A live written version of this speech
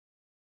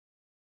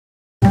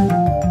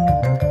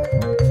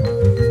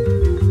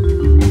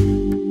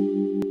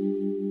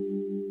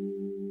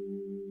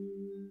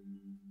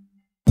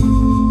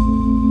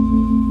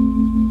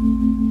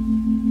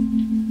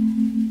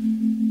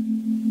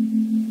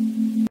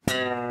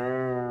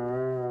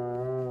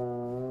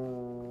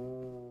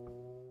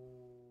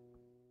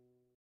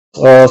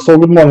So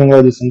good morning,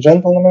 ladies and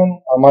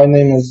gentlemen. My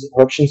name is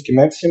Rapchinsky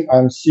Maxim.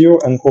 I'm CEO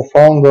and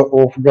co-founder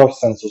of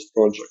Graphsensors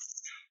project.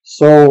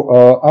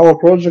 Our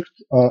project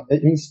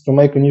aims to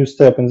make a new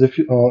step in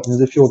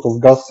the field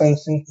of gas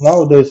sensing.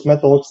 Nowadays,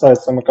 metal oxide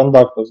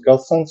semiconductors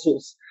gas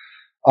sensors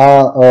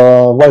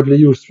are widely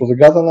used for the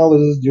gas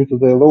analysis due to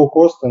their low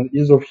cost and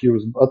ease of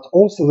use, but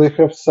also they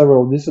have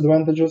several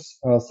disadvantages,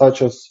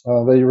 such as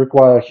they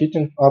require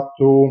heating up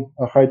to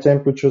high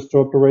temperatures to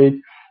operate.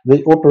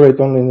 They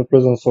operate only in the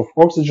presence of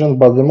oxygen,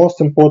 but the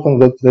most important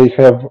that they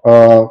have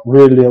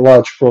really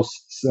large cross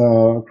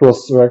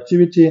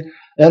reactivity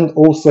and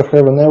also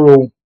have a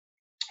narrow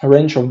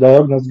range of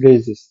diagnosed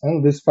gases.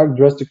 And this fact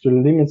drastically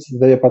limits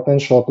their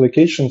potential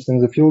applications in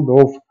the field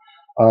of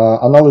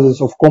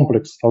analysis of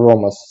complex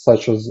aromas,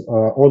 such as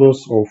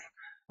odors of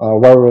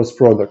various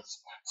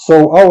products.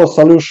 So our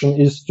solution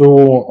is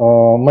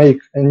to make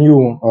a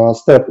new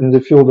step in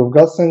the field of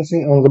gas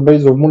sensing on the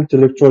basis of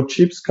multi-electrode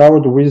chips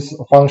covered with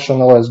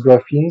functionalized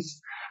graphenes.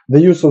 The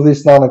use of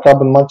these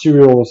nanocarbon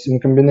materials in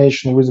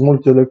combination with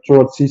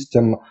multi-electrode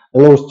system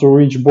allows to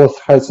reach both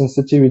high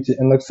sensitivity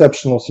and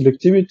exceptional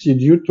selectivity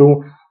due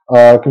to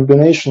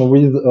combination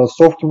with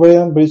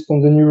software based on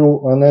the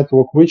neural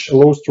network, which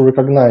allows to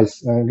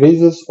recognize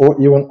gases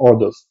or even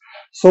odors.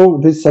 So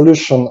this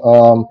solution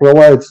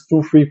provides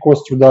two-free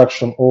cost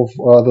reduction of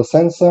the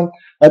sensor,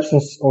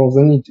 absence of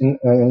the need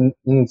in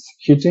its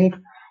heating,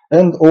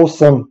 and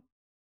also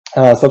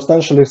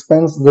substantially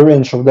expands the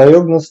range of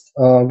diagnosed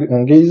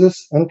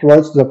gases and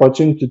provides the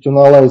opportunity to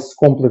analyze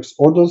complex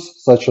odors,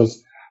 such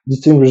as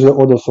distinguish the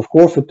odors of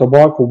coffee,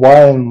 tobacco,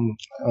 wine,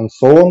 and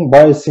so on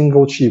by a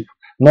single chip,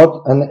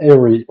 not an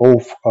array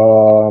of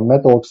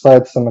metal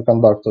oxide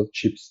semiconductor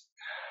chips.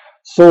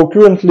 So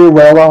currently we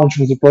are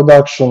launching the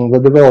production, the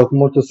developed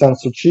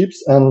multi-sensor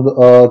chips, and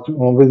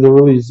with the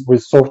release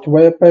with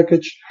software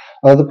package.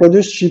 The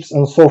produced chips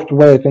and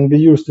software can be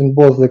used in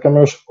both the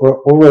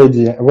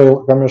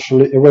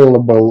commercially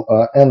available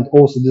and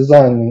also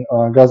designing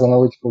gas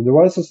analytical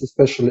devices,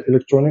 especially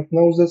electronic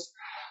noses.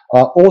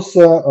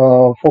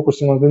 Also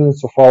focusing on the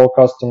needs of our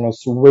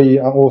customers, we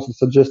also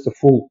suggest a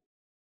full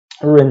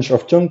range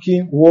of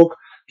turnkey work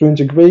to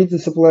integrate the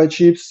supply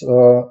chips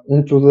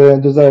into the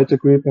desired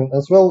equipment,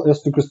 as well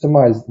as to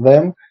customize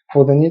them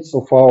for the needs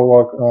of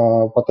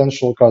our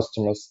potential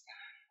customers.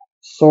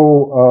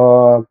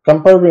 So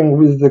comparing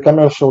with the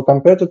commercial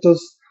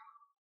competitors,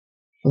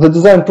 the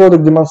design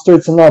product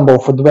demonstrates a number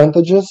of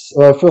advantages.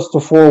 First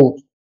of all,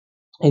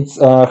 it's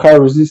high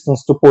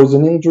resistance to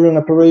poisoning during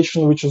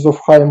operation, which is of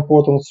high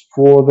importance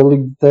for the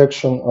leak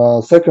detection.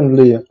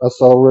 Secondly, as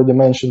I already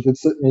mentioned, it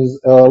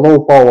is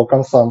low power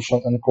consumption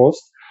and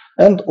cost.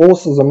 And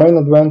also the main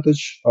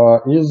advantage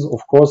is, of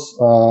course,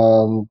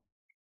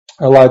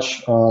 a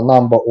large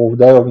number of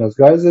diagnosed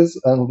gases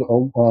and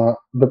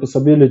the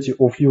possibility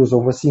of use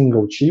of a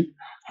single chip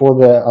for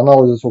the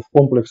analysis of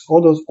complex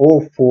odors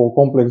or for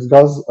complex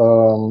gas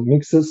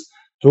mixes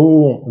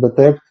to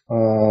detect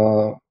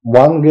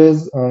one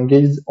gas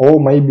or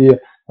maybe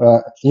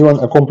even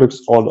a complex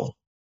odor.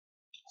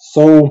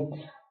 So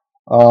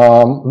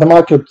the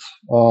market,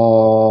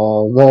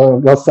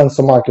 the gas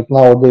sensor market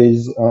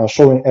nowadays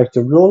showing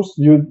active growth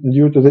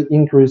due to the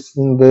increase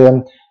in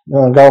the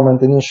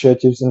government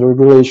initiatives and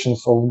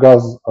regulations of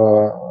gas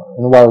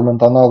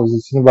environment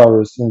analysis in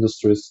various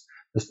industries,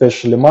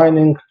 especially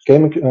mining,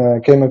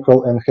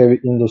 chemical and heavy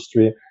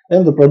industry.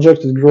 And the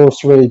projected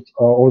growth rate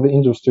of the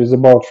industry is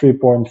about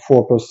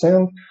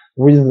 3.4%,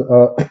 with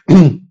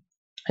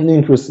an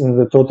increase in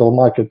the total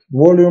market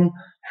volume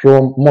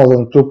from more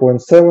than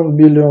 $2.7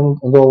 billion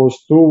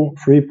to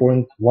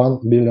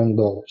 $3.1 billion.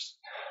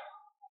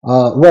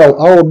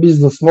 Well, our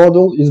business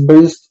model is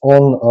based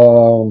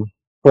on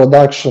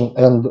production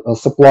and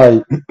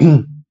supply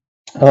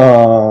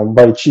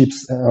by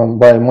chips,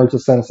 by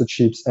multi-sensor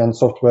chips and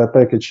software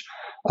package,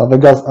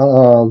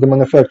 the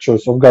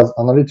manufacturers of gas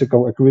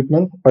analytical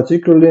equipment,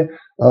 particularly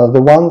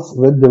the ones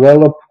that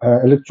develop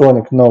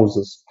electronic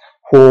noses,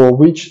 for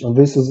which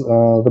this is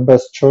the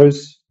best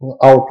choice.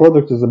 Our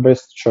product is the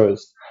best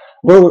choice.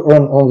 We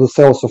earn on the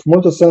sales of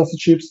multi-sensor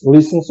chips,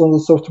 license on the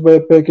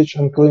software package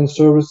and clean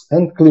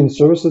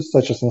services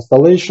such as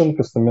installation,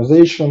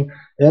 customization,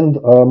 and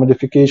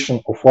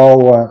modification of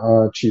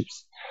our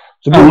chips.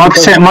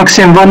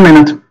 Maxim, 1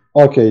 minute.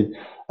 Okay,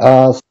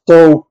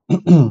 so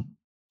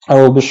I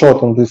will be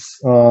short on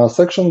this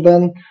section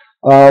then.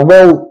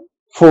 Well,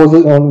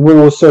 we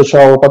will search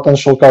our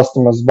potential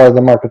customers by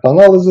the market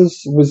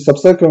analysis, with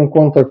subsequent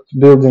contact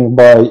building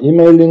by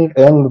emailing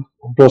and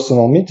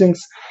personal meetings.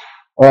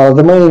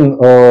 The main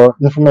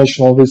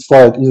information on this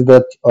slide is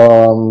that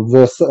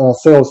the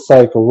sales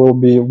cycle will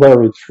be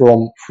varied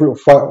from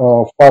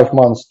 5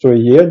 months to a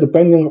year,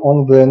 depending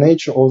on the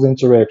nature of the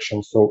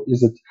interaction. So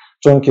is it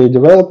turnkey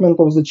development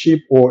of the chip,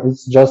 or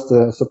it's just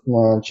a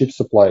chip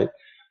supply?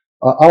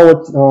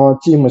 Our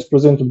team is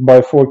presented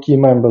by 4 key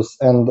members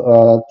and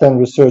 10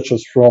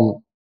 researchers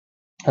from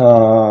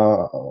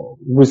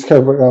with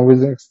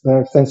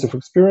extensive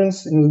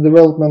experience in the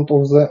development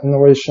of the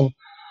innovation.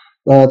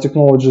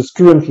 technologies.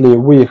 Currently,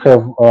 we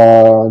have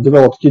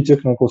developed key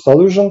technical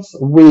solutions.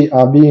 We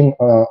are being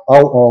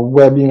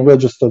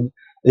registered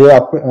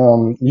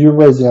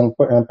Eurasian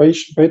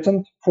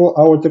patent for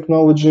our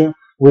technology,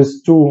 with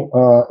 2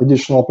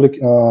 additional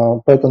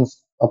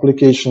patents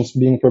applications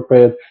being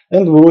prepared,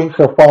 and we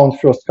have found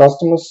first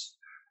customers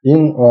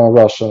in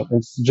Russia.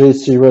 It's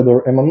JC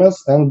Radar MMS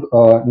and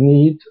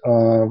NEED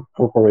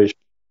Corporation.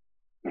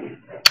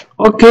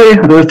 Okay,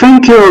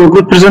 thank you.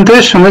 Good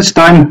presentation. It's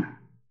time.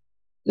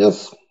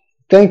 Yes,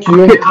 thank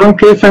you.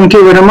 Okay, thank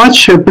you very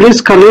much. Please,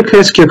 colleague,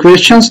 ask your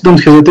questions.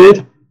 Don't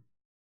hesitate.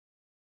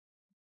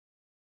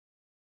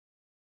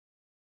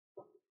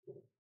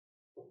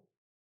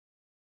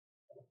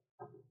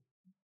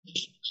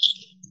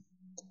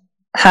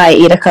 Hi,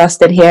 Ida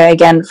Kosted here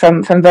again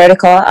from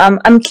Vertical.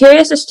 I'm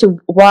curious as to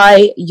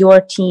why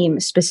your team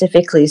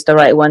specifically is the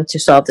right one to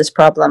solve this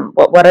problem.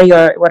 What are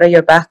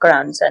your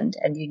backgrounds and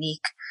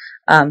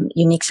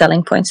unique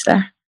selling points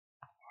there?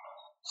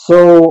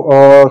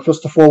 So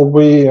first of all,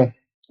 we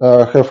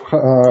have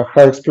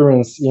high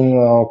experience in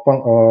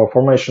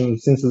formation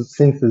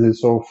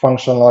synthesis of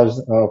functionalized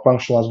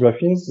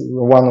graphenes.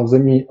 One of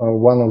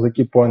the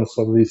key points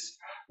of these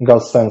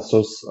gas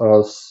sensors,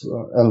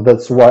 and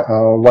that's why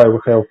we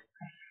have.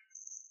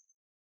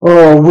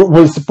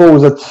 We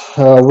suppose that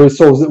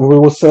we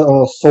will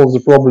solve the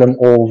problem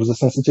of the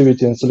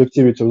sensitivity and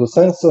selectivity of the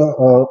sensor.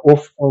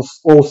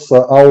 Also,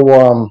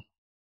 our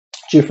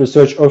Chief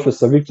Research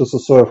Officer Viktor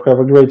Sosoyev have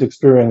a great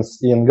experience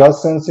in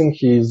gas sensing.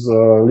 He is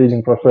a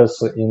leading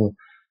professor in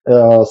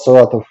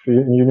Saratov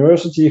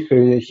University.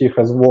 He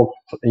has worked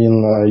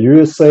in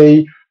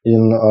USA,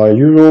 in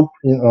Europe,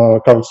 in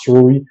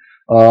Karlsruhe,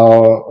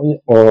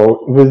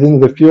 within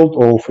the field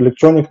of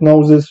electronic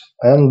nozzles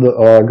and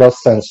gas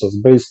sensors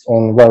based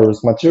on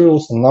various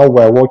materials. And now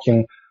we are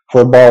working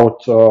for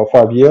about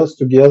 5 years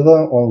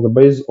together on the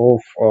base of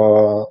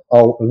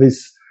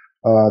this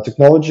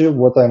technology,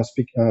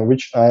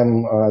 which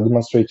I'm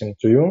demonstrating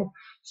to you.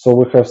 So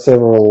we have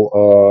several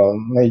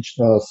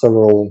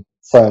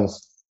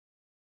science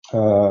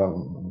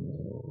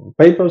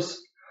papers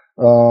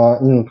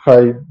in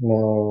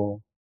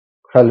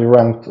highly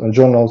ranked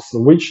journals,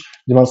 which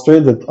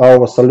demonstrate that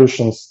our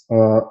solutions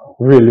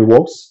really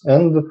works,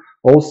 and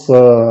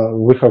also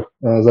we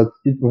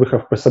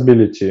have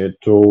possibility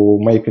to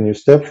make a new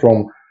step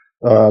from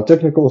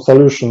technical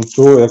solution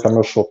to a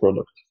commercial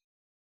product.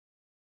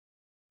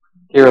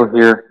 Kirill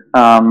here.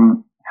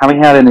 Have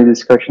you had any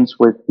discussions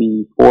with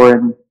the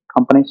foreign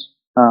companies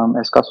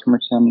as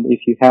customers? And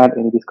if you had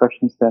any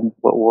discussions, then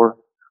what were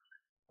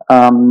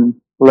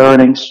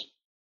learnings,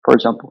 for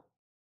example?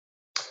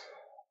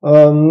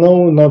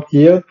 No, not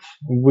yet.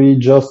 We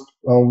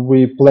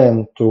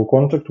plan to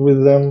contact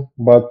with them,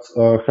 but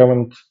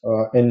haven't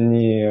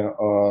any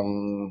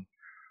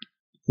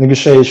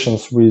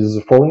negotiations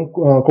with foreign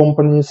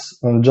companies.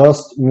 And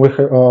just we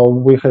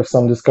have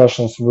some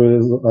discussions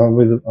with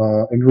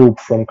a group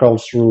from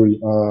Karlsruhe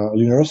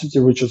University,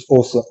 which is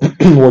also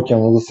working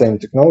on the same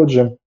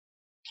technology.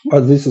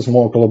 But this is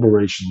more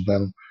collaboration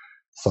than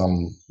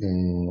some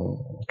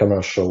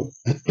commercial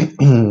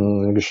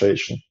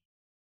negotiation.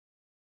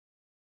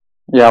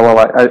 Yeah, well,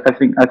 I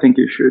think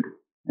you should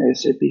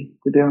ASAP,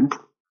 to be honest.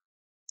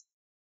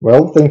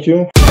 Well, thank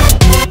you.